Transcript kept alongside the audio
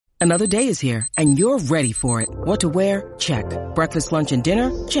Another day is here, and you're ready for it. What to wear? Check. Breakfast, lunch, and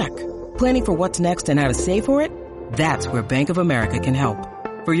dinner? Check. Planning for what's next and how to save for it? That's where Bank of America can help.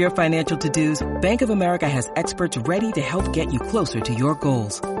 For your financial to-dos, Bank of America has experts ready to help get you closer to your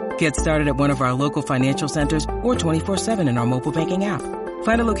goals. Get started at one of our local financial centers or 24/7 in our mobile banking app.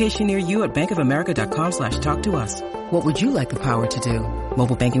 Find a location near you at bankofamerica.com/talktous. What would you like the power to do?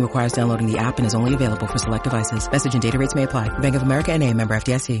 Mobile banking requires downloading the app and is only available for select devices. Message and data rates may apply. Bank of America N.A., member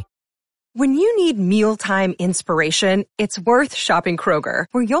FDIC. When you need mealtime inspiration, it's worth shopping Kroger,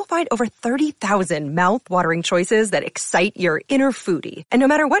 where you'll find over 30,000 mouth-watering choices that excite your inner foodie. And no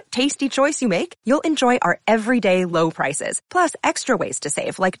matter what tasty choice you make, you'll enjoy our everyday low prices, plus extra ways to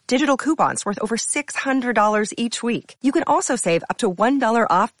save, like digital coupons worth over $600 each week. You can also save up to $1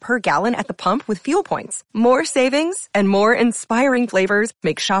 off per gallon at the pump with fuel points. More savings and more inspiring flavors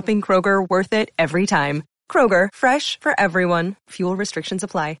make shopping Kroger worth it every time. Kroger, fresh for everyone. Fuel restrictions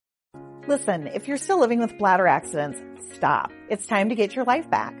apply. Listen, if you're still living with bladder accidents, stop. It's time to get your life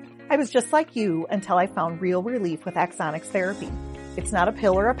back. I was just like you until I found real relief with Axonics therapy. It's not a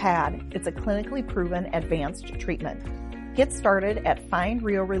pill or a pad. It's a clinically proven advanced treatment. Get started at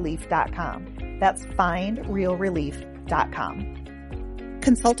findrealrelief.com. That's findrealrelief.com.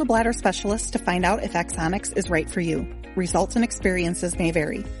 Consult a bladder specialist to find out if Axonics is right for you. Results and experiences may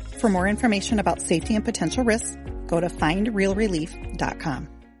vary. For more information about safety and potential risks, go to findrealrelief.com.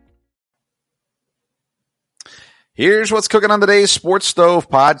 Here's what's cooking on today's Sports Stove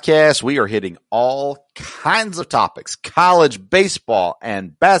podcast. We are hitting all kinds of topics: college baseball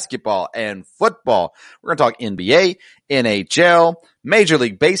and basketball and football. We're going to talk NBA, NHL, Major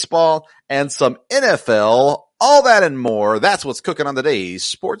League Baseball, and some NFL, all that and more. That's what's cooking on today's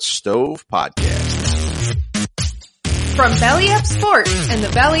Sports Stove podcast. From Belly Up Sports and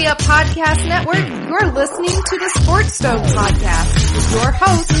the Belly Up Podcast Network, you're listening to the Sports Stove podcast with your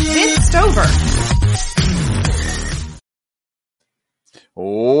host, Vince Stover.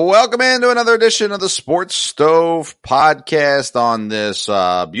 Welcome into another edition of the Sports Stove podcast on this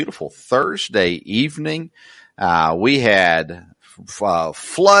beautiful Thursday evening. We had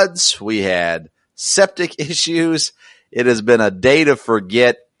floods. We had septic issues. It has been a day to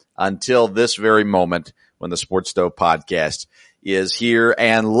forget until this very moment when the Sports Stove podcast is here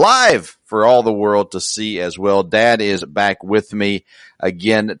and live for all the world to see as well. Dad is back with me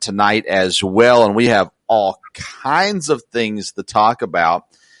again tonight as well, and we have all kinds of things to talk about.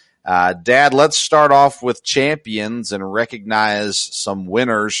 Dad, let's start off with champions and recognize some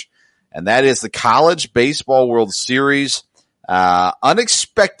winners, and that is the College Baseball World Series.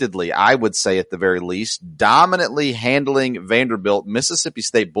 Unexpectedly, I would say at the very least, dominantly handling Vanderbilt. Mississippi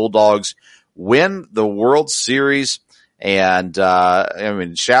State Bulldogs win the World Series, and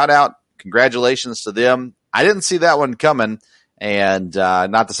shout out, congratulations to them. I didn't see that one coming. And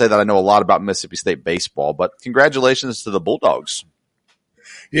not to say that I know a lot about Mississippi State baseball, but congratulations to the Bulldogs.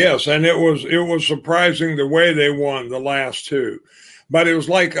 Yes, and it was surprising the way they won the last two. But it was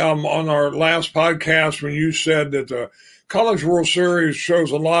like on our last podcast when you said that the College World Series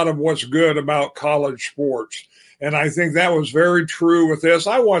shows a lot of what's good about college sports. And I think that was very true with this.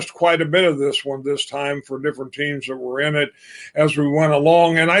 I watched quite a bit of this one this time for different teams that were in it as we went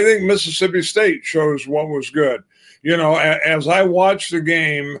along. And I think Mississippi State shows what was good. You know, as I watched the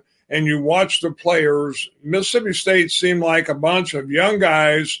game and you watch the players, Mississippi State seemed like a bunch of young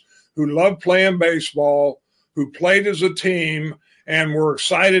guys who loved playing baseball, who played as a team and were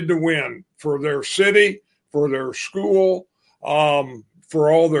excited to win for their city, for their school,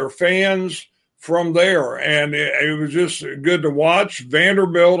 for all their fans from there. And it was just good to watch.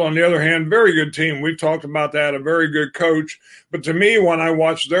 Vanderbilt, on the other hand, very good team. We've talked about that, a very good coach. But to me, when I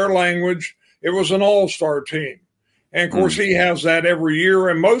watched their language, it was an all-star team. And, of course, he has that every year.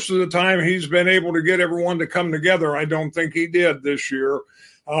 And most of the time he's been able to get everyone to come together. I don't think he did this year.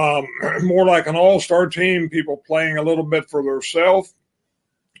 More like an all-star team, people playing a little bit for themselves.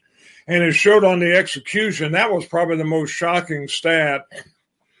 And it showed on the execution. That was probably the most shocking stat.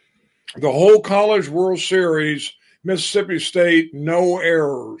 The whole College World Series, Mississippi State, no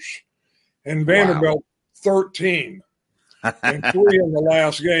errors. And Vanderbilt, 13. And 3 in the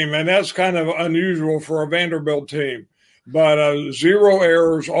last game. And that's kind of unusual for a Vanderbilt team. But 0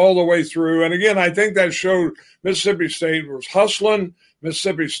 errors all the way through. And, again, I think that showed Mississippi State was hustling.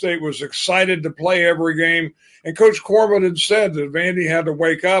 Mississippi State was excited to play every game. And Coach Corbin had said that Vandy had to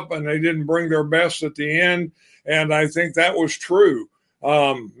wake up and they didn't bring their best at the end. And I think that was true.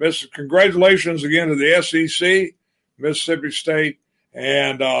 Congratulations again to the SEC, Mississippi State.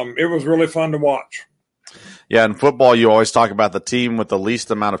 And it was really fun to watch. Yeah, in football, you always talk about the team with the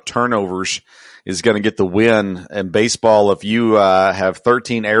least amount of turnovers is going to get the win. In baseball, if you have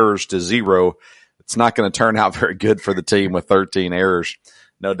 13 errors to 0, it's not going to turn out very good for the team with 13 errors.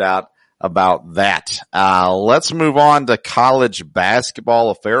 No doubt about that. Let's move on to college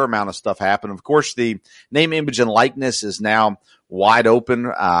basketball. A fair amount of stuff happened. Of course, the name, image, and likeness is now wide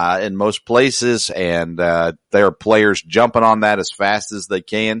open in most places, and there are players jumping on that as fast as they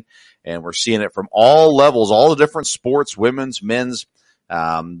can. And we're seeing it from all levels, all the different sports, women's, men's,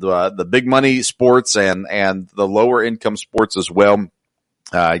 the big money sports and the lower income sports as well.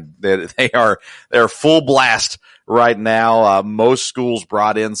 They are full blast right now. Most schools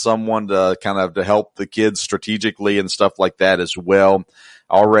brought in someone to help the kids strategically and stuff like that as well.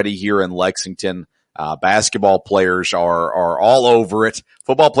 Already here in Lexington, basketball players are all over it.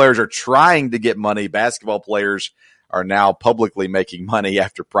 Football players are trying to get money. Basketball players are now publicly making money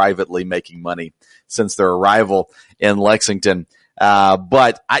after privately making money since their arrival in Lexington.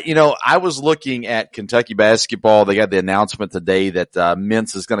 But I was looking at Kentucky basketball. They got the announcement today that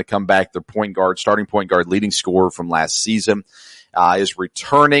Mintz is going to come back. Their starting point guard, leading scorer from last season, is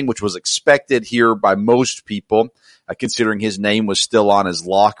returning, which was expected here by most people, considering his name was still on his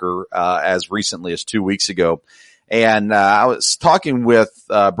locker as recently as 2 weeks ago. And I was talking with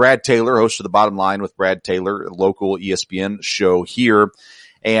Brad Taylor, host of The Bottom Line with Brad Taylor, a local ESPN show here,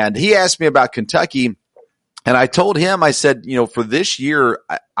 and he asked me about Kentucky. And I told him, I said, for this year,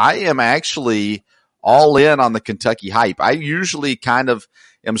 I am actually all in on the Kentucky hype. I usually kind of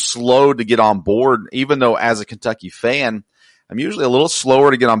am slow to get on board, even though as a Kentucky fan, I'm usually a little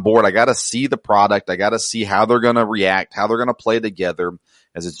slower to get on board. I got to see the product. I got to see how they're going to react, how they're going to play together,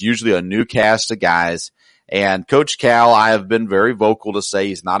 as it's usually a new cast of guys. And Coach Cal, I have been very vocal to say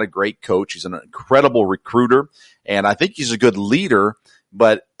he's not a great coach. He's an incredible recruiter, and I think he's a good leader,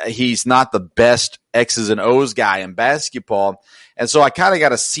 but he's not the best X's and O's guy in basketball. And so I kind of got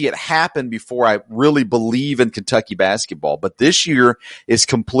to see it happen before I really believe in Kentucky basketball. But this year is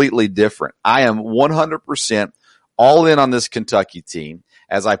completely different. I am 100% all in on this Kentucky team.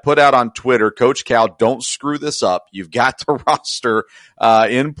 As I put out on Twitter, Coach Cal, don't screw this up. You've got the roster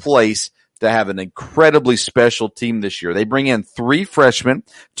in place to have an incredibly special team this year. They bring in 3 freshmen,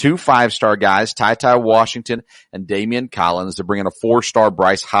 2 5-star guys, Ty Washington and Damian Collins. They bring in a 4-star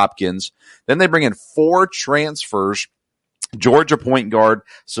Bryce Hopkins. Then they bring in 4 transfers, Georgia point guard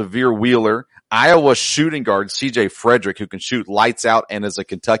Severe Wheeler, Iowa shooting guard CJ Frederick, who can shoot lights out and is a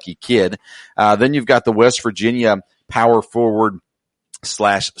Kentucky kid. Then you've got the West Virginia power forward /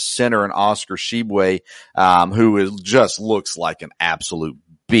 center and Oscar Shibwe, who just looks like an absolute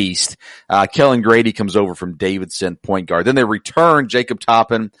beast. Kellen Grady comes over from Davidson, point guard. Then they return Jacob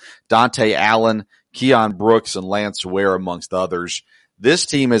Toppin, Dante Allen, Keon Brooks, and Lance Ware, amongst others. This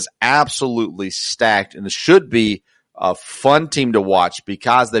team is absolutely stacked, and it should be a fun team to watch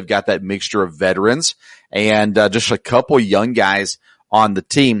because they've got that mixture of veterans and just a couple young guys on the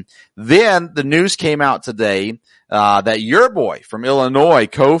team. Then the news came out today that your boy from Illinois,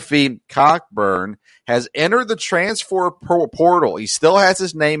 Kofi Cockburn, has entered the transfer portal. He still has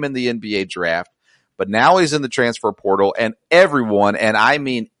his name in the NBA draft, but now he's in the transfer portal, and everyone, and I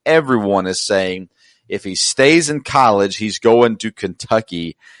mean everyone, is saying if he stays in college, he's going to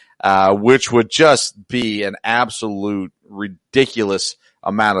Kentucky, which would just be an absolute ridiculous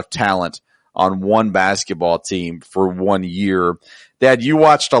amount of talent on one basketball team for 1 year. Dad, you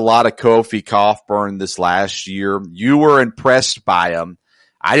watched a lot of Kofi Cockburn this last year. You were impressed by him.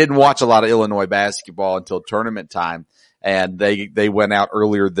 I didn't watch a lot of Illinois basketball until tournament time, and they went out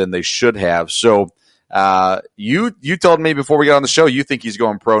earlier than they should have. So you told me before we got on the show you think he's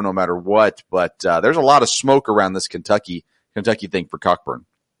going pro no matter what, but there's a lot of smoke around this Kentucky thing for Cockburn.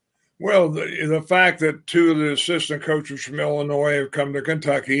 Well, the fact that 2 of the assistant coaches from Illinois have come to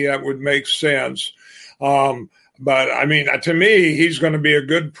Kentucky, that would make sense. But, I mean, to me, he's going to be a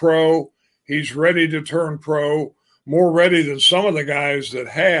good pro. He's ready to turn pro, more ready than some of the guys that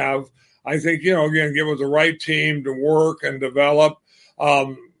have. I think, again, get with the right team to work and develop.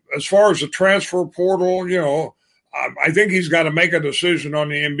 As far as the transfer portal, I think he's got to make a decision on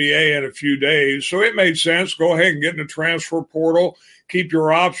the NBA in a few days. So it made sense. Go ahead and get in the transfer portal. Keep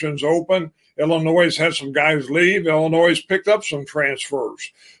your options open. Illinois has had some guys leave. Illinois has picked up some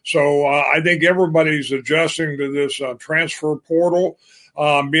transfers. So I think everybody's adjusting to this transfer portal.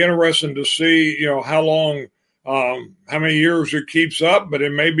 Be interesting to see, how long, how many years it keeps up, but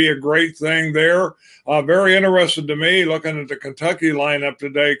it may be a great thing there. Very interested to me looking at the Kentucky lineup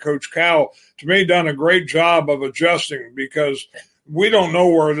today. Coach Cal, to me, done a great job of adjusting because we don't know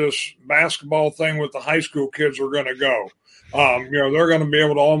where this basketball thing with the high school kids are going to go. They're going to be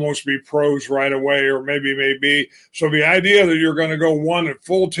able to almost be pros right away, or maybe. So the idea that you're going to go a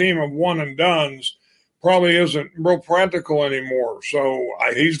full team of one and dones probably isn't real practical anymore. So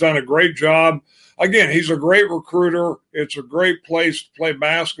he's done a great job. Again, he's a great recruiter. It's a great place to play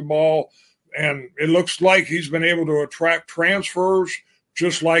basketball. And it looks like he's been able to attract transfers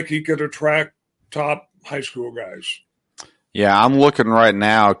just like he could attract top high school guys. Yeah, I'm looking right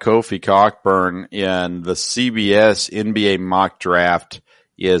now. Kofi Cockburn in the CBS NBA mock draft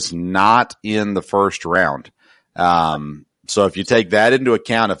is not in the first round. So if you take that into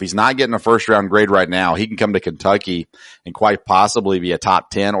account, if he's not getting a first round grade right now, he can come to Kentucky and quite possibly be a top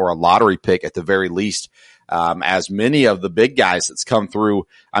 10 or a lottery pick at the very least. As many of the big guys that's come through,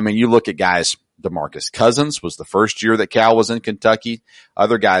 I mean, you look at guys, DeMarcus Cousins was the first year that Cal was in Kentucky.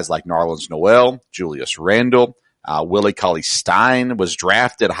 Other guys like Narlens Noel, Julius Randle, Willie Cauley-Stein was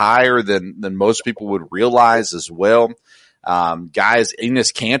drafted higher than most people would realize as well. Guys,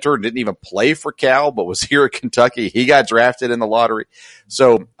 Enes Kanter didn't even play for Cal, but was here at Kentucky. He got drafted in the lottery.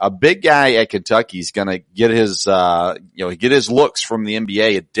 So a big guy at Kentucky is going to get his, get his looks from the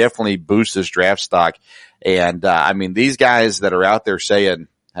NBA. It definitely boosts his draft stock. And, these guys that are out there saying,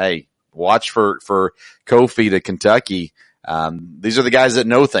 hey, watch for Kofi to Kentucky. These are the guys that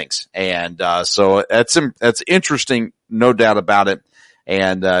know things. And, so that's interesting. No doubt about it.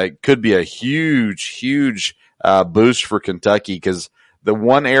 And, could be a huge, boost for Kentucky, because the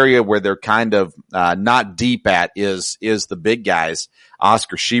one area where they're kind of, not deep at is the big guys.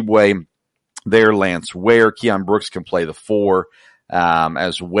 Oscar Tshiebwe there, Lance Ware, Keon Brooks can play the 4.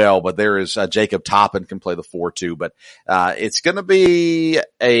 As well, but there is Jacob Toppin can play the 4 too. But it's going to be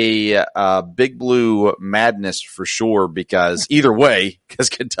a Big Blue madness for sure, because either way, because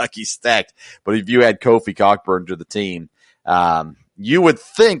Kentucky's stacked. But if you add Kofi Cockburn to the team, you would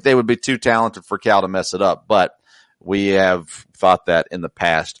think they would be too talented for Cal to mess it up. But we have thought that in the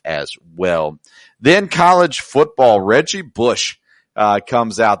past as well. Then college football, Reggie Bush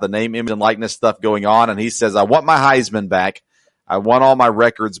comes out, the name, image, and likeness stuff going on, and he says, I want my Heisman back. I want all my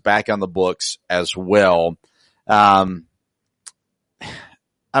records back on the books as well.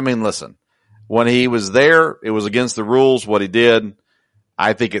 Listen, when he was there, it was against the rules what he did.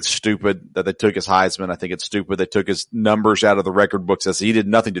 I think it's stupid that they took his Heisman. I think it's stupid they took his numbers out of the record books, as he did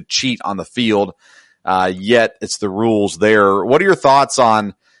nothing to cheat on the field. Yet it's the rules there. What are your thoughts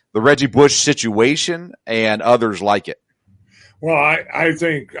on the Reggie Bush situation and others like it? Well, I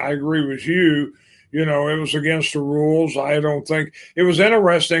think I agree with you. It was against the rules. I don't think it was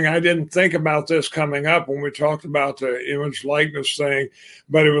interesting. I didn't think about this coming up when we talked about the image likeness thing,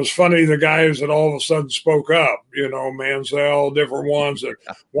 but it was funny. The guys that all of a sudden spoke up, Mansell, different ones that,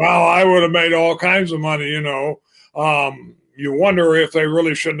 wow, I would have made all kinds of money, You wonder if they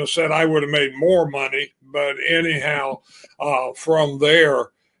really shouldn't have said I would have made more money, but anyhow, from there.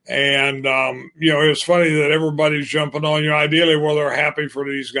 And, it's funny that everybody's jumping on you. Ideally, well, they're happy for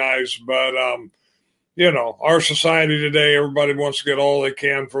these guys, but, our society today, everybody wants to get all they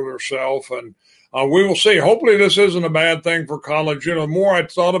can for themselves, and we will see. Hopefully this isn't a bad thing for college. The more I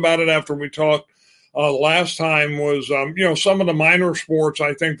thought about it after we talked last time was, some of the minor sports,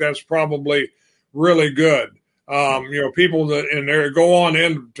 I think that's probably really good. People that in there go on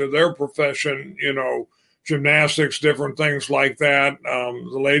into their profession, gymnastics, different things like that.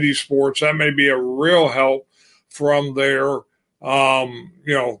 The ladies' sports, that may be a real help from there.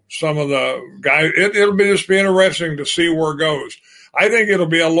 Some of the guys, it'll just be interesting to see where it goes. I think it'll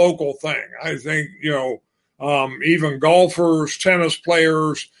be a local thing. I think, even golfers, tennis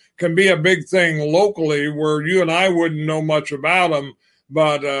players can be a big thing locally where you and I wouldn't know much about them,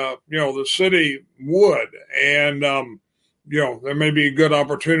 but, the city would. And, there may be good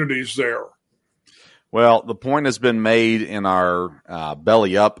opportunities there. Well, the point has been made in our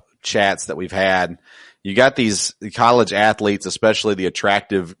belly up chats that we've had. You got these college athletes, especially the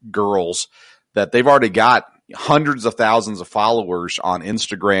attractive girls, that they've already got hundreds of thousands of followers on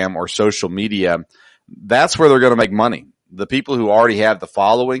Instagram or social media. That's where they're going to make money. The people who already have the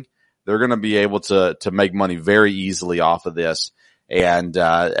following, they're going to be able to make money very easily off of this. And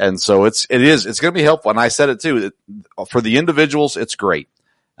so it's going to be helpful. And I said it too, for the individuals, it's great.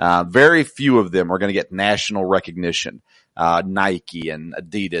 Very few of them are going to get national recognition. Nike and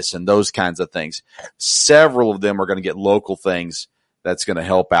Adidas and those kinds of things. Several of them are going to get local things that's going to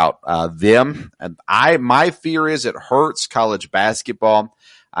help out them. And my fear is it hurts college basketball.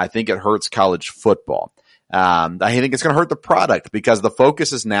 I think it hurts college football. I think it's going to hurt the product, because the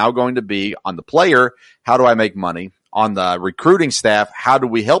focus is now going to be on the player. How do I make money? On the recruiting staff, how do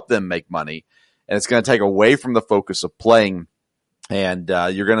we help them make money? And it's going to take away from the focus of playing And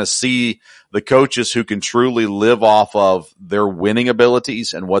you're going to see the coaches who can truly live off of their winning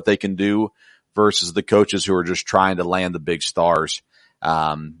abilities and what they can do versus the coaches who are just trying to land the big stars,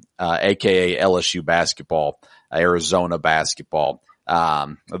 aka LSU basketball, Arizona basketball,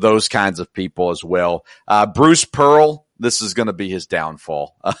 those kinds of people as well. Bruce Pearl, this is going to be his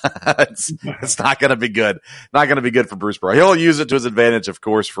downfall. It's not going to be good. Not going to be good for Bruce Pearl. He'll use it to his advantage, of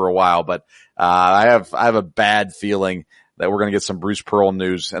course, for a while, but I have a bad feeling that we're going to get some Bruce Pearl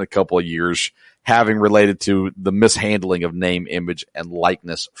news in a couple of years, having related to the mishandling of name, image, and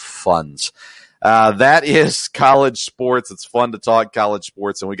likeness funds. That is college sports. It's fun to talk college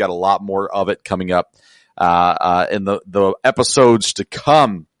sports, and we got a lot more of it coming up in the episodes to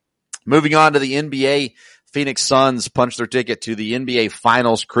come. Moving on to the NBA, Phoenix Suns punch their ticket to the NBA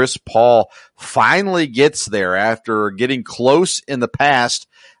Finals. Chris Paul finally gets there after getting close in the past.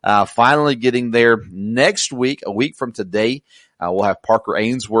 Finally getting there next week, a week from today. We'll have Parker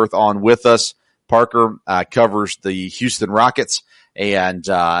Ainsworth on with us. Parker covers the Houston Rockets, and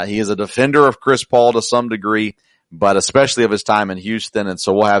he is a defender of Chris Paul to some degree, but especially of his time in Houston. And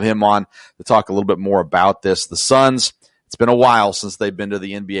so we'll have him on to talk a little bit more about this. The Suns, it's been a while since they've been to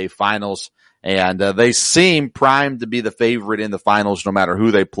the NBA Finals, and they seem primed to be the favorite in the finals no matter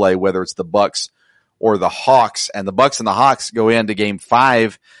who they play, whether it's the Bucks or the Hawks. And the Bucks and the Hawks go into Game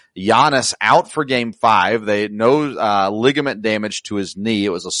 5. Giannis out for Game 5. They no ligament damage to his knee. It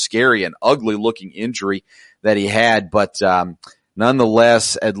was a scary and ugly looking injury that he had, but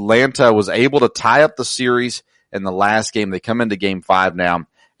nonetheless, Atlanta was able to tie up the series in the last game. They come into Game 5 now,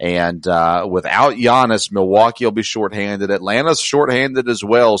 and without Giannis, Milwaukee will be shorthanded. Atlanta's shorthanded as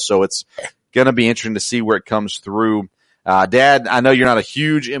well, so it's going to be interesting to see where it comes through. Dad, I know you're not a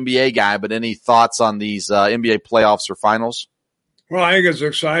huge NBA guy, but any thoughts on these NBA playoffs or finals? Well, I think it's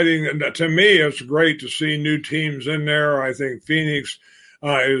exciting. To me, it's great to see new teams in there. I think Phoenix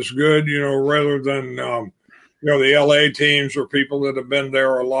is good, rather than, the LA teams or people that have been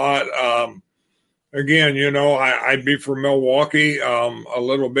there a lot. Again, I'd be for Milwaukee a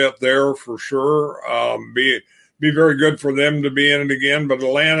little bit there for sure. Be very good for them to be in it again. But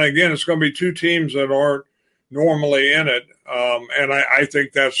Atlanta, again, it's going to be two teams that aren't normally in it, and I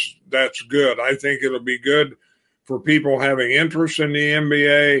think that's good. I think it'll be good for people having interest in the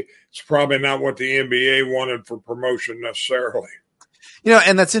NBA. It's probably not what the NBA wanted for promotion necessarily.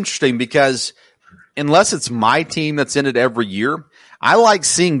 And that's interesting because unless it's my team that's in it every year, I like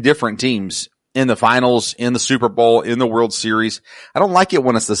seeing different teams in the finals, in the Super Bowl, in the World Series. I don't like it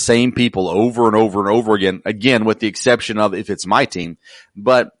when it's the same people over and over and over again, with the exception of if it's my team.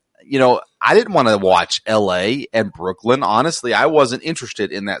 But I didn't want to watch LA and Brooklyn. Honestly, I wasn't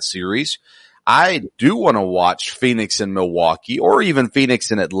interested in that series. I do want to watch Phoenix and Milwaukee, or even Phoenix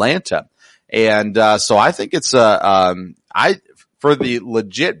and Atlanta. And so I think it's for the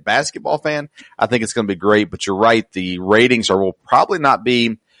legit basketball fan, I think it's going to be great. But you're right, the ratings will probably not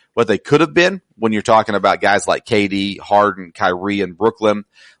be what they could have been when you're talking about guys like KD, Harden, Kyrie in Brooklyn,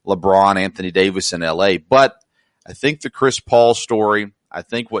 LeBron, Anthony Davis in LA. But I think the Chris Paul story, I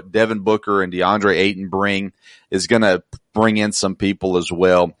think what Devin Booker and DeAndre Ayton bring is going to bring in some people as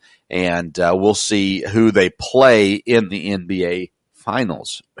well. And we'll see who they play in the NBA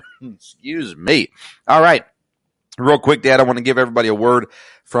Finals. Excuse me. All right. Real quick, Dad, I want to give everybody a word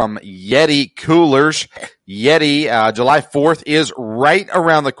from Yeti Coolers. Yeti, July 4th is right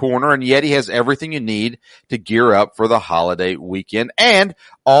around the corner, and Yeti has everything you need to gear up for the holiday weekend and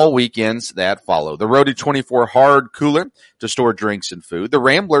all weekends that follow. The Roadie 24 hard cooler to store drinks and food. The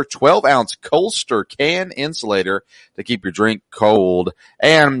Rambler 12-ounce Colster can insulator to keep your drink cold.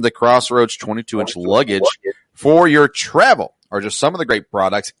 And the Crossroads 22-inch luggage for your travel are just some of the great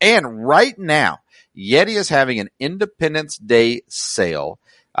products. And right now, Yeti is having an Independence Day sale.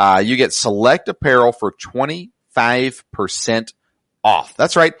 You get select apparel for 25% off.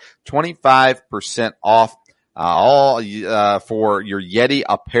 That's right, 25% off all for your Yeti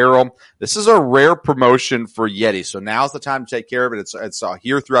apparel. This is a rare promotion for Yeti, so now's the time to take care of it. It's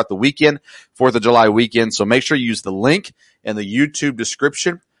here throughout the weekend, 4th of July weekend. So make sure you use the link in the YouTube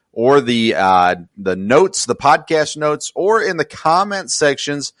description, or the notes, the podcast notes, or in the comment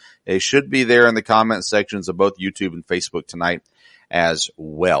sections. They should be there in the comment sections of both YouTube and Facebook tonight as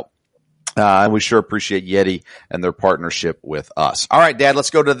well. And we sure appreciate Yeti and their partnership with us. All right, Dad,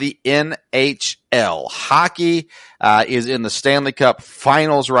 let's go to the NHL. Hockey is in the Stanley Cup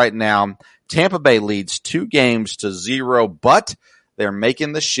Finals right now. Tampa Bay leads 2-0, but they're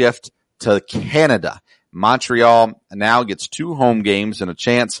making the shift to Canada. Montreal now gets 2 home games and a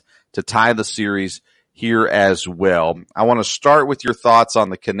chance to tie the series here as well. I want to start with your thoughts on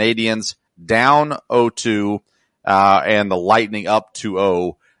the Canadiens down 0-2 and the Lightning up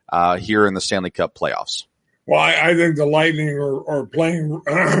 2-0 here in the Stanley Cup playoffs? Well, I think the Lightning are playing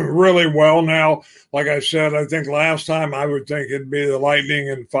really well now. Like I said, I think last time I would think it'd be the Lightning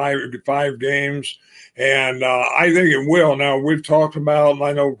in five games, and I think it will. Now, we've talked about, and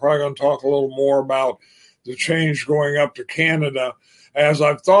I know we're probably going to talk a little more about the change going up to Canada. As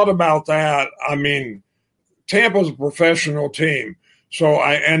I've thought about that, I mean, Tampa's a professional team,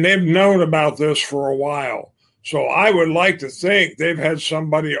 and they've known about this for a while. So I would like to think they've had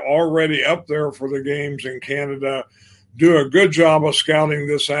somebody already up there for the games in Canada do a good job of scouting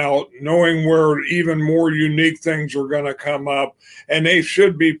this out, knowing where even more unique things are going to come up. And they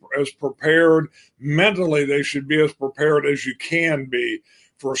should be as prepared mentally. They should be as prepared as you can be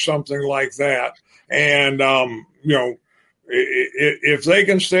for something like that. And, if they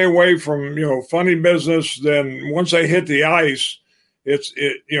can stay away from, funny business, then once they hit the ice,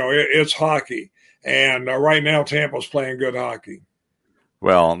 it's hockey. And right now, Tampa's playing good hockey.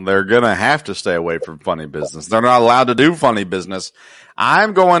 Well, they're going to have to stay away from funny business. They're not allowed to do funny business.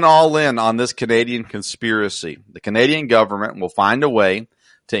 I'm going all in on this Canadian conspiracy. The Canadian government will find a way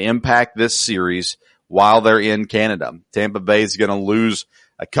to impact this series while they're in Canada. Tampa Bay is going to lose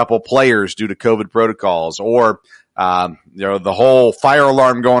a couple players due to COVID protocols, or the whole fire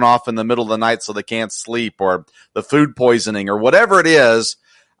alarm going off in the middle of the night so they can't sleep, or the food poisoning, or whatever it is.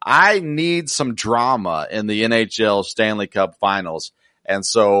 I need some drama in the NHL Stanley Cup Finals. And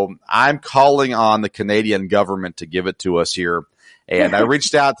so I'm calling on the Canadian government to give it to us here. And I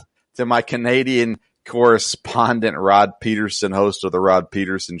reached out to my Canadian correspondent, Rod Peterson, host of the Rod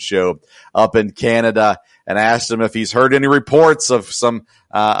Peterson Show up in Canada, and asked him if he's heard any reports of some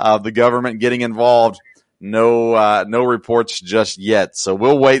of the government getting involved. No reports just yet. So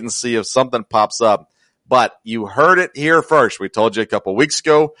we'll wait and see if something pops up. But you heard it here first. We told you a couple weeks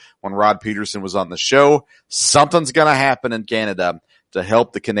ago when Rod Peterson was on the show, something's going to happen in Canada to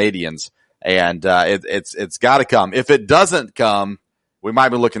help the Canadians, and it's got to come. If it doesn't come, we might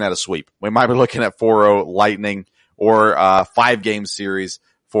be looking at a sweep. We might be looking at 4-0 Lightning, or a 5-game series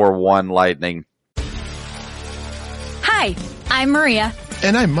 4-1 Lightning. Hi, I'm Maria.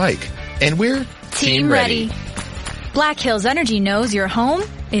 And I'm Mike. And we're Team Ready. Black Hills Energy knows your home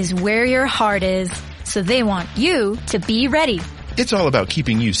is where your heart is, so they want you to be ready. It's all about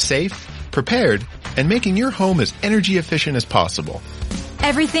keeping you safe, prepared, and making your home as energy efficient as possible.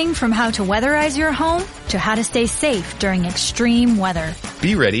 Everything from how to weatherize your home to how to stay safe during extreme weather.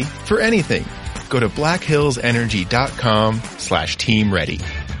 Be ready for anything. Go to blackhillsenergy.com/Team Ready.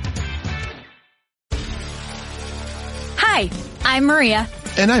 Hi, I'm Maria.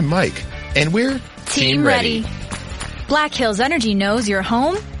 And I'm Mike. And we're Team Ready. Black Hills Energy knows your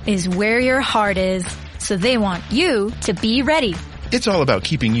home is where your heart is, so they want you to be ready. It's all about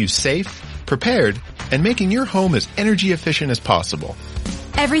keeping you safe, prepared, and making your home as energy efficient as possible.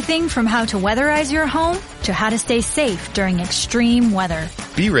 Everything from how to weatherize your home to how to stay safe during extreme weather.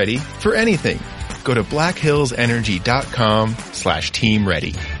 Be ready for anything. Go to blackhillsenergy.com/Team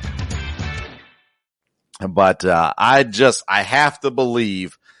Ready. But I have to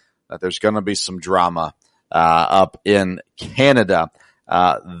believe that there's going to be some drama up in Canada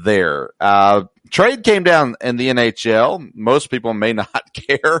there. Trade came down in the NHL. Most people may not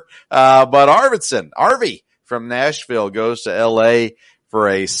care, but Arvy from Nashville goes to LA for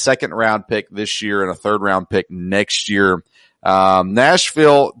a 2nd-round pick this year and a 3rd-round pick next year.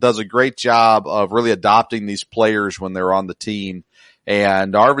 Nashville does a great job of really adopting these players when they're on the team.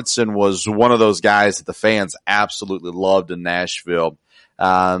 And Arvidsson was one of those guys that the fans absolutely loved in Nashville.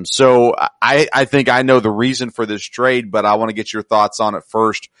 So I think I know the reason for this trade, but I want to get your thoughts on it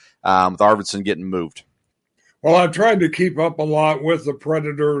first, with Arvidsson getting moved. Well, I've tried to keep up a lot with the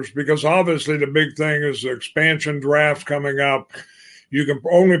Predators because obviously the big thing is the expansion draft coming up. You can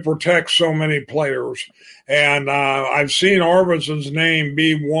only protect so many players. And I've seen Arvidsson's name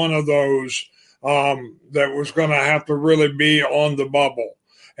be one of those that was going to have to really be on the bubble.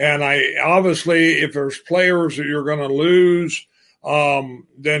 And obviously, if there's players that you're going to lose, then,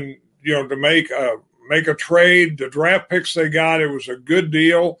 to make a trade, the draft picks they got, it was a good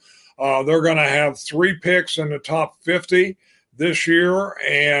deal. They're going to have 3 picks in the top 50 this year,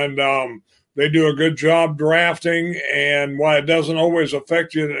 and they do a good job drafting. And while it doesn't always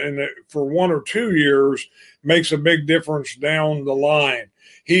affect you for 1 or 2 years, makes a big difference down the line.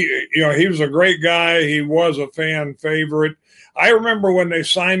 He was a great guy. He was a fan favorite. I remember when they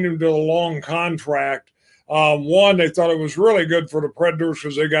signed him to a long contract. One, they thought it was really good for the Predators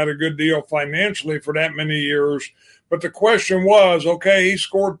because they got a good deal financially for that many years. But the question was, okay, he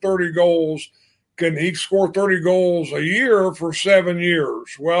scored 30 goals. Can he score 30 goals a year for 7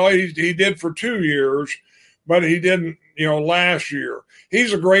 years? Well, he did for 2 years. but he didn't, last year.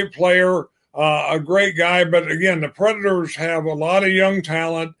 He's a great player, a great guy. But again, the Predators have a lot of young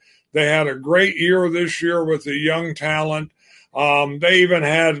talent. They had a great year this year with the young talent. They even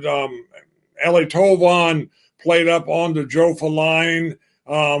had Eli Tovan played up on the Jofa line,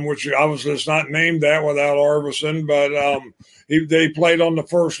 which obviously is not named that without Arvidsson, but they played on the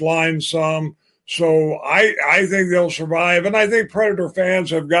first line some. So I think they'll survive. And I think Predator fans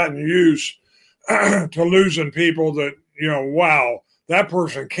have gotten used to losing people that, wow, that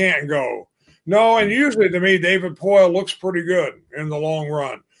person can't go. No, and usually to me, David Poile looks pretty good in the long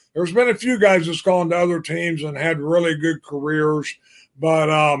run. There's been a few guys that's gone to other teams and had really good careers, but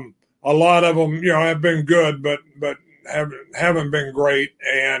a lot of them, have been good, but haven't been great.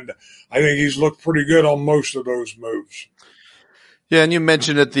 And I think he's looked pretty good on most of those moves. Yeah, and you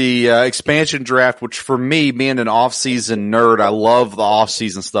mentioned at the expansion draft, which for me, being an off-season nerd, I love the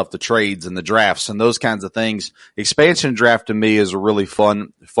off-season stuff, the trades and the drafts and those kinds of things. Expansion draft to me is a really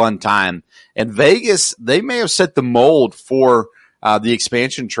fun time. And Vegas, they may have set the mold for the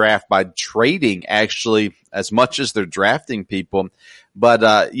expansion draft by trading actually as much as they're drafting people.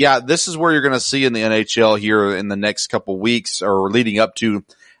 But this is where you're going to see in the NHL here in the next couple weeks or leading up to,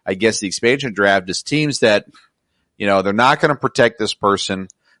 I guess, the expansion draft is teams that, they're not going to protect this person.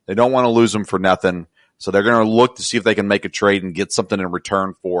 They don't want to lose them for nothing. So they're going to look to see if they can make a trade and get something in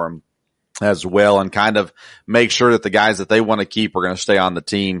return for them as well and kind of make sure that the guys that they want to keep are going to stay on the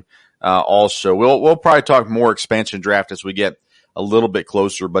team. Also, we'll probably talk more expansion draft as we get a little bit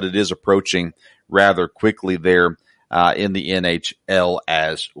closer, but it is approaching rather quickly there in the NHL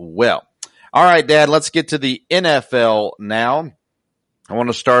as well. All right, Dad, let's get to the NFL now. I want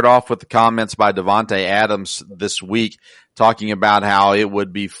to start off with the comments by Davante Adams this week, talking about how it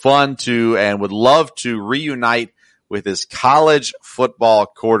would be fun to and would love to reunite with his college football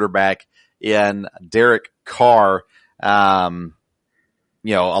quarterback in Derek Carr. A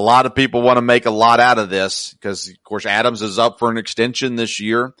lot of people want to make a lot out of this because, of course, Adams is up for an extension this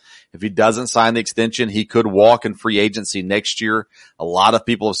year. If he doesn't sign the extension, he could walk in free agency next year. A lot of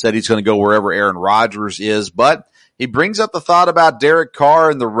people have said he's going to go wherever Aaron Rodgers is, but he brings up the thought about Derek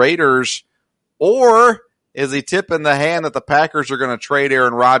Carr and the Raiders, or is he tipping the hand that the Packers are going to trade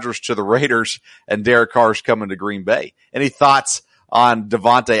Aaron Rodgers to the Raiders and Derek Carr's coming to Green Bay? Any thoughts on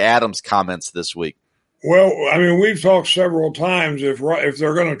Davante Adams' comments this week? Well, I mean, we've talked several times if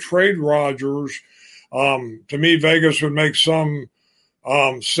they're going to trade Rodgers, to me, Vegas would make some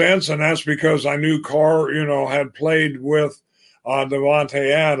sense, and that's because I knew Carr, had played with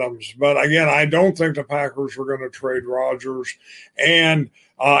Davante Adams. But again, I don't think the Packers are going to trade Rodgers. And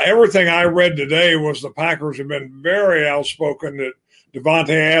everything I read today was the Packers have been very outspoken that Davante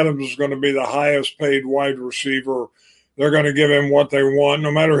Adams is going to be the highest paid wide receiver. They're going to give him what they want,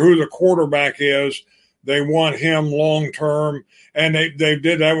 no matter who the quarterback is. They want him long term, and they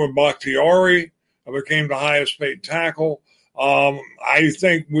did that with Bakhtiari. Became the highest paid tackle. I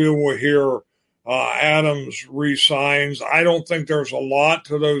think we will hear Adams re-signs. I don't think there's a lot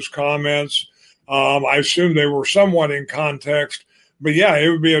to those comments. I assume they were somewhat in context, but yeah, it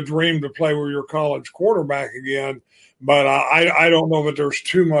would be a dream to play with your college quarterback again. But I don't know that there's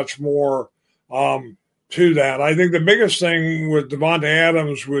too much more to that. I think the biggest thing with Davante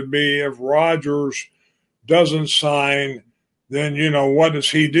Adams would be if Rodgers doesn't sign, then, what does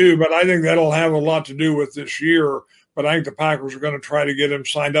he do? But I think that'll have a lot to do with this year. But I think the Packers are going to try to get him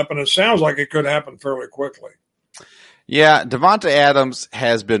signed up, and it sounds like it could happen fairly quickly. Yeah, Davante Adams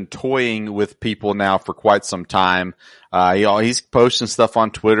has been toying with people now for quite some time. He's posting stuff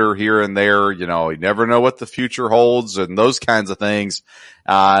on Twitter here and there. You never know what the future holds and those kinds of things.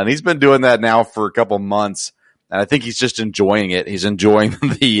 And he's been doing that now for a couple months. And I think he's just enjoying it. He's enjoying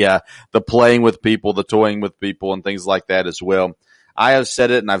the playing with people, the toying with people and things like that as well. I have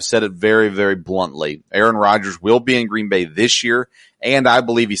said it, and I've said it very, very bluntly. Aaron Rodgers will be in Green Bay this year, and I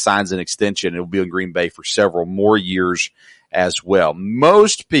believe he signs an extension. It will be in Green Bay for several more years as well.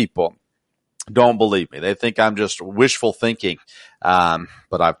 Most people don't believe me. They think I'm just wishful thinking. But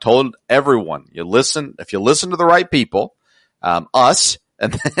I've told everyone, if you listen to the right people, us,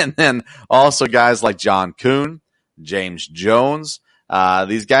 and then also guys like John Kuhn, James Jones,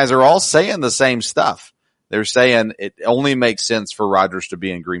 these guys are all saying the same stuff. They're saying it only makes sense for Rodgers to be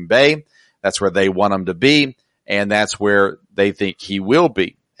in Green Bay. That's where they want him to be, and that's where they think he will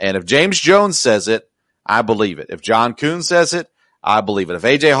be. And if James Jones says it, I believe it. If John Kuhn says it, I believe it. If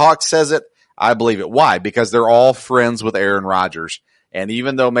A.J. Hawk says it, I believe it. Why? Because they're all friends with Aaron Rodgers. And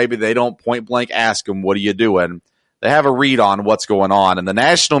even though maybe they don't point blank ask him, what are you doing? They have a read on what's going on. And the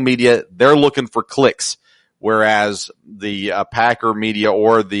national media, they're looking for clicks whereas the Packer media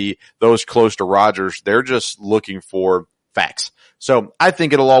or those close to Rodgers, they're just looking for facts. So I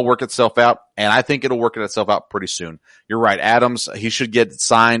think it'll all work itself out, and I think it'll work itself out pretty soon. You're right, Adams, he should get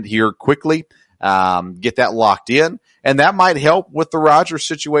signed here quickly, get that locked in, and that might help with the Rodgers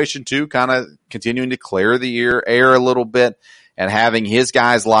situation too, kind of continuing to clear the air a little bit, and having his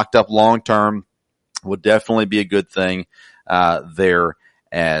guys locked up long term would definitely be a good thing there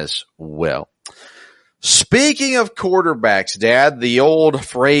as well. Speaking of quarterbacks, Dad, the old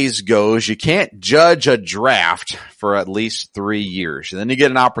phrase goes, you can't judge a draft for at least 3 years. And then you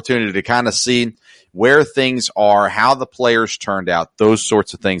get an opportunity to kind of see where things are, how the players turned out, those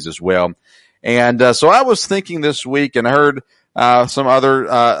sorts of things as well. And so I was thinking this week and heard some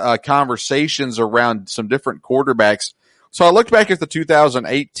other conversations around some different quarterbacks. So I looked back at the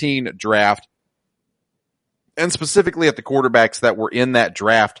 2018 draft, and specifically at the quarterbacks that were in that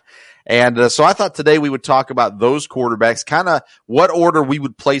draft. And so I thought today we would talk about those quarterbacks, kind of what order we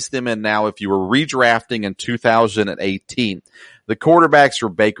would place them in now if you were redrafting in 2018. The quarterbacks were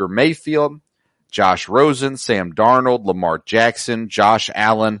Baker Mayfield, Josh Rosen, Sam Darnold, Lamar Jackson, Josh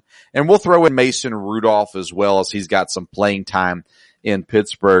Allen, and we'll throw in Mason Rudolph as well, as he's got some playing time in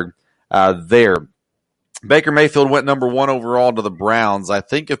Pittsburgh there. Baker Mayfield went number 1 overall to the Browns. I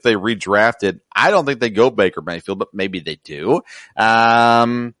think if they redrafted, I don't think they go Baker Mayfield, but maybe they do.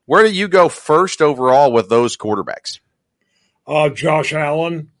 Where do you go first overall with those quarterbacks? Josh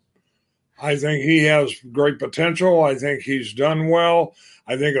Allen. I think he has great potential. I think he's done well.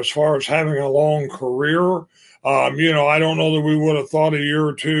 I think as far as having a long career, I don't know that we would have thought a year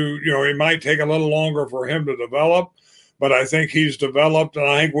or two, it might take a little longer for him to develop, but I think he's developed. And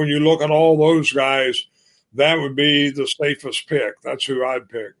I think when you look at all those guys, that would be the safest pick. That's who I'd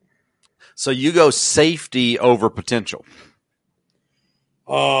pick. So you go safety over potential.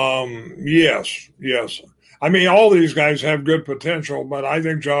 Yes. I mean, all these guys have good potential, but I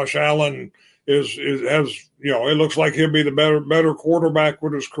think Josh Allen has it looks like he'll be the better quarterback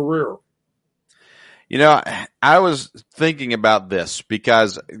with his career. I was thinking about this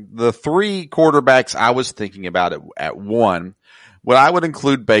because the 3 quarterbacks I was thinking about at one, well, I would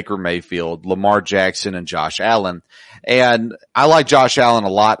include Baker Mayfield, Lamar Jackson, and Josh Allen. And I like Josh Allen a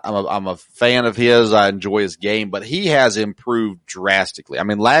lot. I'm a fan of his. I enjoy his game, but he has improved drastically. I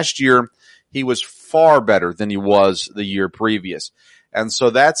mean, last year he was far better than he was the year previous. And so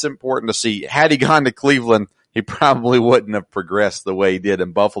that's important to see. Had he gone to Cleveland, he probably wouldn't have progressed the way he did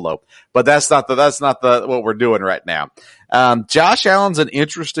in Buffalo. But that's not what we're doing right now. Josh Allen's an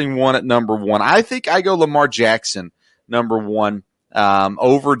interesting one at number 1. I think I go Lamar Jackson number 1.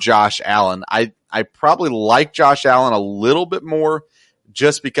 Over Josh Allen. I probably like Josh Allen a little bit more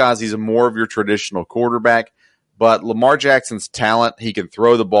just because he's more of your traditional quarterback. But Lamar Jackson's talent, he can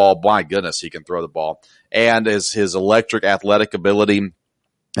throw the ball. My goodness, he can throw the ball. And his electric athletic ability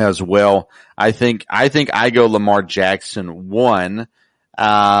as well. I think I go Lamar Jackson 1.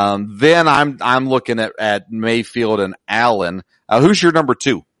 Then I'm looking at Mayfield and Allen. Who's your number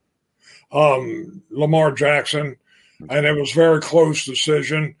 2? Lamar Jackson. And it was a very close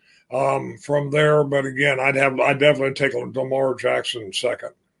decision from there. But again, I'd definitely take Lamar Jackson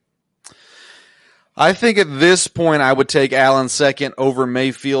second. I think at this point I would take Allen second over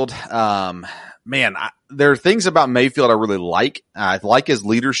Mayfield. There are things about Mayfield I really like. I like his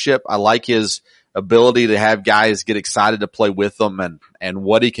leadership. I like his ability to have guys get excited to play with him and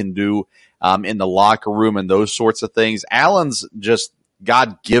what he can do in the locker room and those sorts of things. Allen's just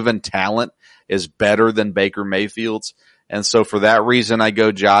God-given talent is better than Baker Mayfield's. And so for that reason, I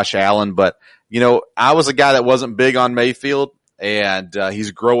go Josh Allen. But, I was a guy that wasn't big on Mayfield, and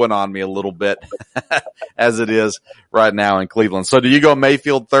he's growing on me a little bit as it is right now in Cleveland. So do you go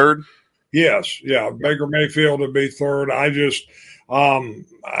Mayfield third? Yes. Yeah. Baker Mayfield would be third. I just,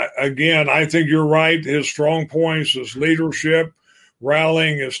 I think you're right. His strong points, his leadership,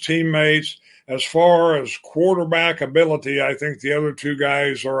 rallying his teammates. As far as quarterback ability, I think the other 2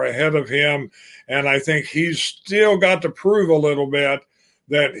 guys are ahead of him, and I think he's still got to prove a little bit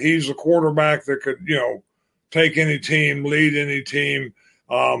that he's a quarterback that could, take any team, lead any team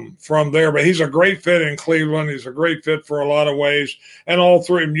from there. But he's a great fit in Cleveland. He's a great fit for a lot of ways. And all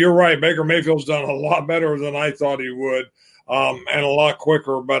 3, you're right, Baker Mayfield's done a lot better than I thought he would and a lot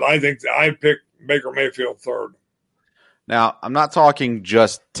quicker. But I think I picked Baker Mayfield third. Now, I'm not talking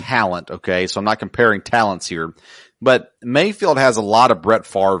just talent, okay? So I'm not comparing talents here. But Mayfield has a lot of Brett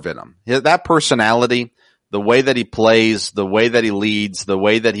Favre in him. That personality, the way that he plays, the way that he leads, the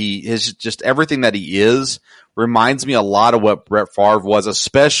way that he is, just everything that he is, reminds me a lot of what Brett Favre was,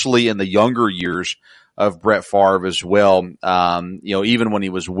 especially in the younger years of Brett Favre as well. Even when he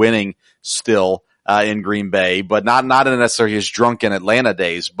was winning still, in Green Bay, but not in necessarily his drunken Atlanta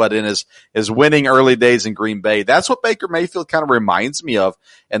days, but in his winning early days in Green Bay. That's what Baker Mayfield kind of reminds me of,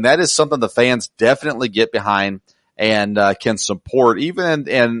 and that is something the fans definitely get behind and can support, even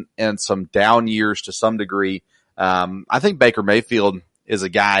in some down years to some degree. I think Baker Mayfield is a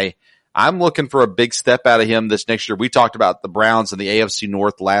guy. I'm looking for a big step out of him this next year. We talked about the Browns and the AFC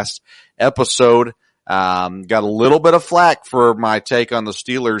North last episode. Got a little bit of flack for my take on the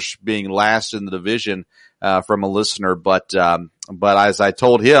Steelers being last in the division, from a listener. But as I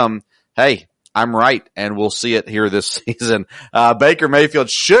told him, hey, I'm right, and we'll see it here this season. Baker Mayfield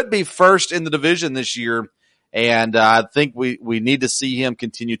should be first in the division this year, and I think we need to see him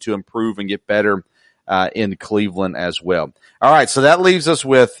continue to improve and get better in Cleveland as well. All right, so that leaves us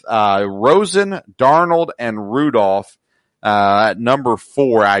with Rosen, Darnold, and Rudolph at number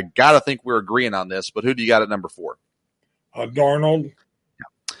 4. I got to think we're agreeing on this, but who do you got at number 4? Darnold.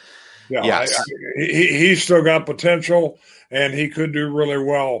 Yeah, yes. He's still got potential, and he could do really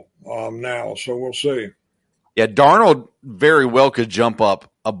well now, so we'll see. Yeah, Darnold very well could jump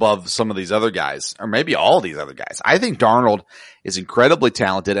up above some of these other guys, or maybe all these other guys. I think Darnold is incredibly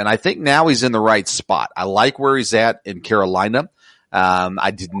talented, and I think now he's in the right spot. I like where he's at in Carolina.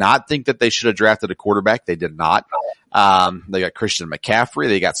 I did not think that they should have drafted a quarterback. They did not. They got Christian McCaffrey.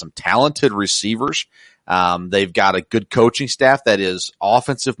 They got some talented receivers. They've got a good coaching staff that is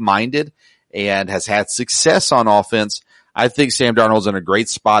offensive minded and has had success on offense. I think Sam Darnold's in a great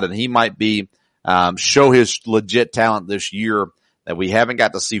spot, and he might be show his legit talent this year that we haven't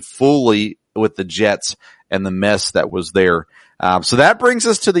got to see fully with the Jets and the mess that was there. So that brings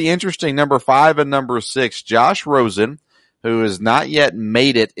us to the interesting number 5 and number 6, Josh Rosen, who has not yet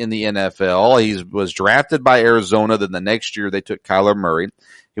made it in the NFL. He was drafted by Arizona. Then the next year they took Kyler Murray.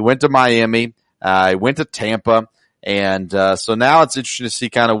 He went to Miami. He went to Tampa. And so now it's interesting to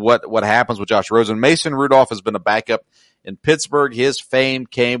see kind of what happens with Josh Rosen. Mason Rudolph has been a backup in Pittsburgh. His fame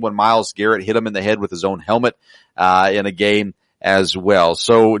came when Myles Garrett hit him in the head with his own helmet in a game as well.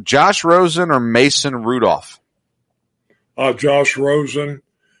 So Josh Rosen or Mason Rudolph? Josh Rosen.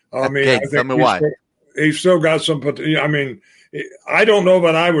 I mean, okay, I think tell me why. He's still got some potential. I mean, I don't know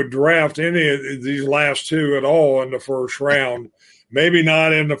that I would draft any of these last two at all in the first round. Maybe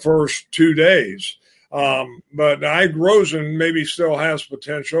not in the first 2 days. But Rosen maybe still has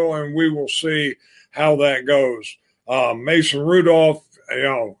potential, and we will see how that goes. Mason Rudolph,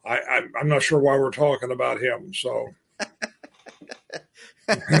 I'm not sure why we're talking about him. So,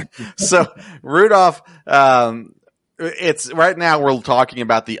 so Rudolph, it's right now we're talking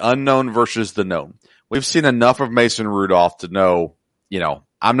about the unknown versus the known. We've seen enough of Mason Rudolph to know,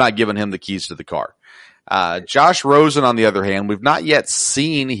 I'm not giving him the keys to the car. Josh Rosen, on the other hand, we've not yet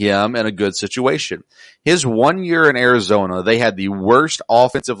seen him in a good situation. His 1 year in Arizona, they had the worst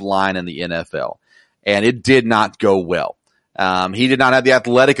offensive line in the NFL, and it did not go well. He did not have the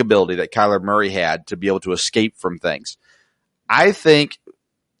athletic ability that Kyler Murray had to be able to escape from things. I think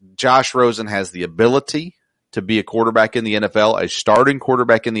Josh Rosen has the ability to be a quarterback in the NFL, a starting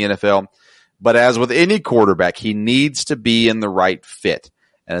quarterback in the NFL. But as with any quarterback, he needs to be in the right fit.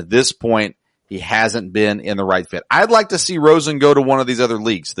 And at this point, he hasn't been in the right fit. I'd like to see Rosen go to one of these other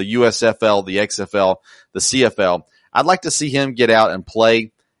leagues, the USFL, the XFL, the CFL. I'd like to see him get out and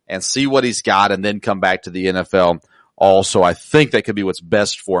play and see what he's got and then come back to the NFL. Also, I think that could be what's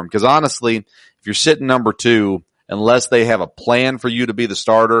best for him. Because honestly, if you're sitting number 2, unless they have a plan for you to be the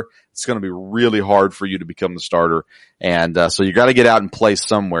starter, it's going to be really hard for you to become the starter. And so you got to get out and play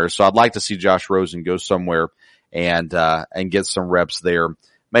somewhere. So I'd like to see Josh Rosen go somewhere and get some reps there.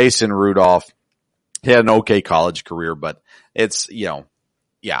 Mason Rudolph, he had an okay college career, but it's,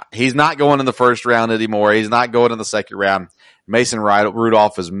 he's not going in the first round anymore. He's not going in the second round. Mason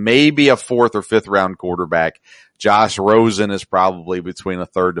Rudolph is maybe a 4th or 5th round quarterback. Josh Rosen is probably between a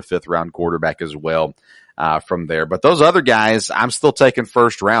 3rd to 5th round quarterback as well. From there. But those other guys, I'm still taking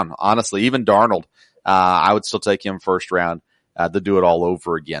first round. Honestly, even Darnold, I would still take him first round to do it all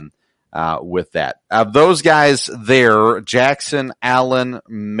over again with that. Those guys there, Jackson, Allen,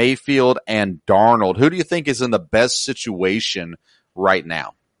 Mayfield, and Darnold, who do you think is in the best situation right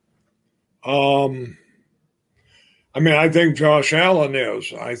now? I think Josh Allen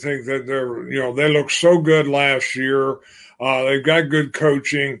is. I think that they looked so good last year. They've got good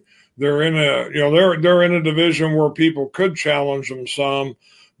coaching. They're in they're in a division where people could challenge them some,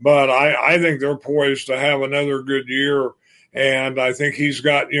 but I think they're poised to have another good year. And I think he's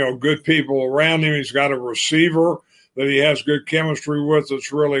got, good people around him. He's got a receiver that he has good chemistry with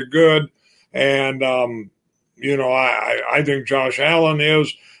that's really good. And, I think Josh Allen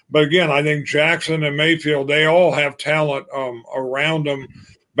is. But again, I think Jackson and Mayfield, they all have talent around them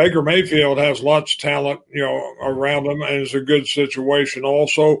Baker Mayfield has lots of talent, around him, and it's a good situation.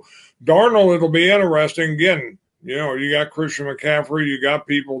 Also, Darnold, it'll be interesting. Again, you got Christian McCaffrey, you got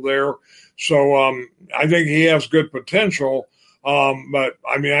people there. So I think he has good potential. But,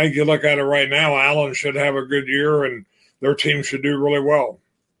 I think you look at it right now, Allen should have a good year, and their team should do really well.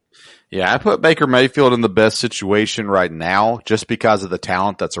 Yeah, I put Baker Mayfield in the best situation right now just because of the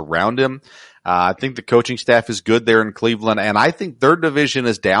talent that's around him. I think the coaching staff is good there in Cleveland, and I think their division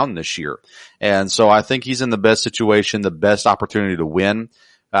is down this year. And so I think he's in the best situation, the best opportunity to win.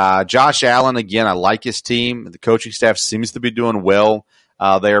 Josh Allen, again, I like his team. The coaching staff seems to be doing well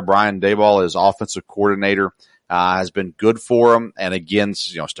there. Brian Daboll, his offensive coordinator, has been good for him. And again,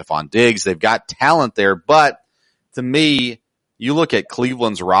 Stephon Diggs, they've got talent there. But to me, you look at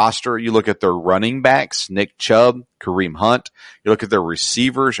Cleveland's roster, you look at their running backs, Nick Chubb, Kareem Hunt. You look at their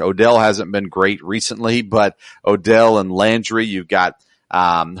receivers. Odell hasn't been great recently, but Odell and Landry, you've got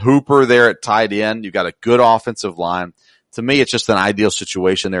Hooper there at tight end. You've got a good offensive line. To me, it's just an ideal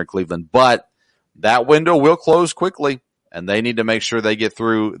situation there in Cleveland. But that window will close quickly, and they need to make sure they get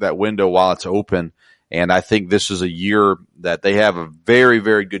through that window while it's open. And I think this is a year that they have a very,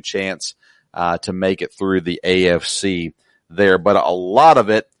 very good chance to make it through the AFC there. But a lot of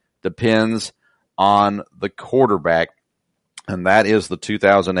it depends on the quarterback, and that is the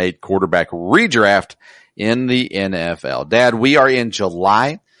 2008 quarterback redraft in the NFL. Dad, we are in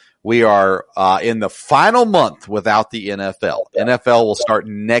July. We are in the final month without the NFL. NFL will start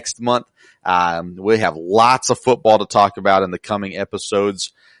next month. We have lots of football to talk about in the coming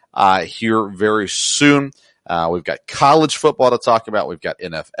episodes here very soon. We've got college football to talk about. We've got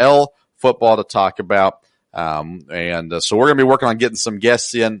NFL football to talk about. So we're going to be working on getting some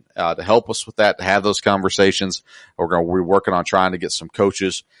guests in to help us with that, to have those conversations. We're going to be working on trying to get some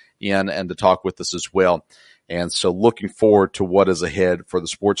coaches in and to talk with us as well. And so looking forward to what is ahead for the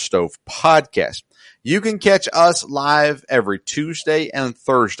Sports Stove podcast. You can catch us live every Tuesday and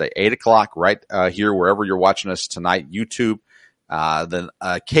Thursday, 8 o'clock, right here, wherever you're watching us tonight, YouTube. Then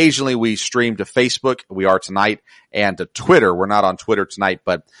occasionally we stream to Facebook. We are tonight, and to Twitter. We're not on Twitter tonight,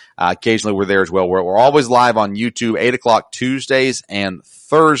 but occasionally we're there as well. We're always live on YouTube, 8 o'clock Tuesdays and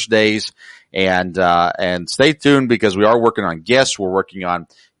Thursdays. And stay tuned because we are working on guests. We're working on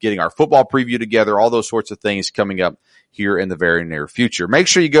getting our football preview together, all those sorts of things coming up here in the very near future. Make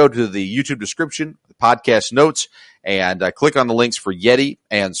sure you go to the YouTube description, the podcast notes, and click on the links for Yeti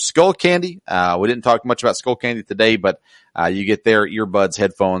and Skull Candy. We didn't talk much about Skull Candy today, but you get their earbuds,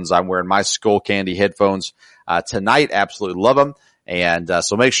 headphones. I'm wearing my Skull Candy headphones tonight. Absolutely love them. And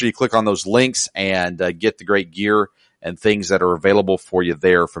so make sure you click on those links and get the great gear and things that are available for you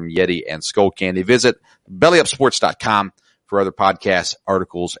there from Yeti and Skull Candy. Visit bellyupsports.com for other podcasts,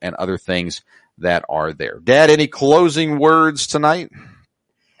 articles, and other things that are there. Dad, any closing words tonight?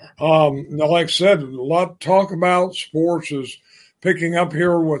 Like I said, a lot to talk about. Sports is picking up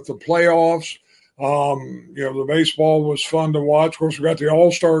here with the playoffs. The baseball was fun to watch. Of course, we got the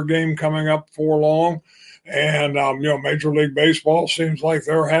All-Star game coming up before long. And, Major League Baseball seems like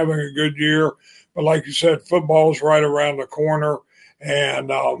they're having a good year. But like you said, football's right around the corner. And,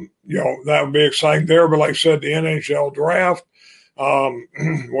 that would be exciting there. But like I said, the NHL draft, the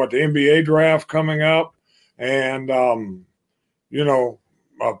NBA draft coming up. And,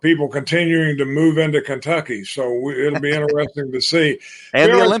 people continuing to move into Kentucky. So it'll be interesting to see.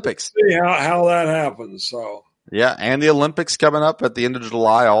 And the Olympics. See how that happens. So. Yeah, and the Olympics coming up at the end of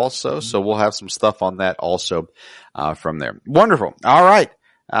July also. So we'll have some stuff on that also from there. Wonderful. All right.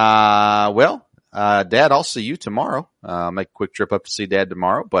 Dad, I'll see you tomorrow. Make a quick trip up to see Dad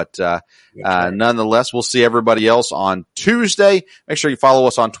tomorrow. But nonetheless, we'll see everybody else on Tuesday. Make sure you follow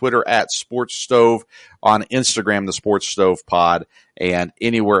us on Twitter at Sports Stove, on Instagram, the Sports Stove Pod, and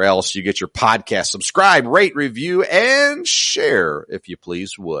anywhere else you get your podcast. Subscribe, rate, review, and share if you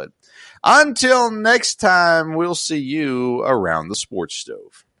please would. Until next time, we'll see you around the Sports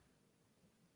Stove.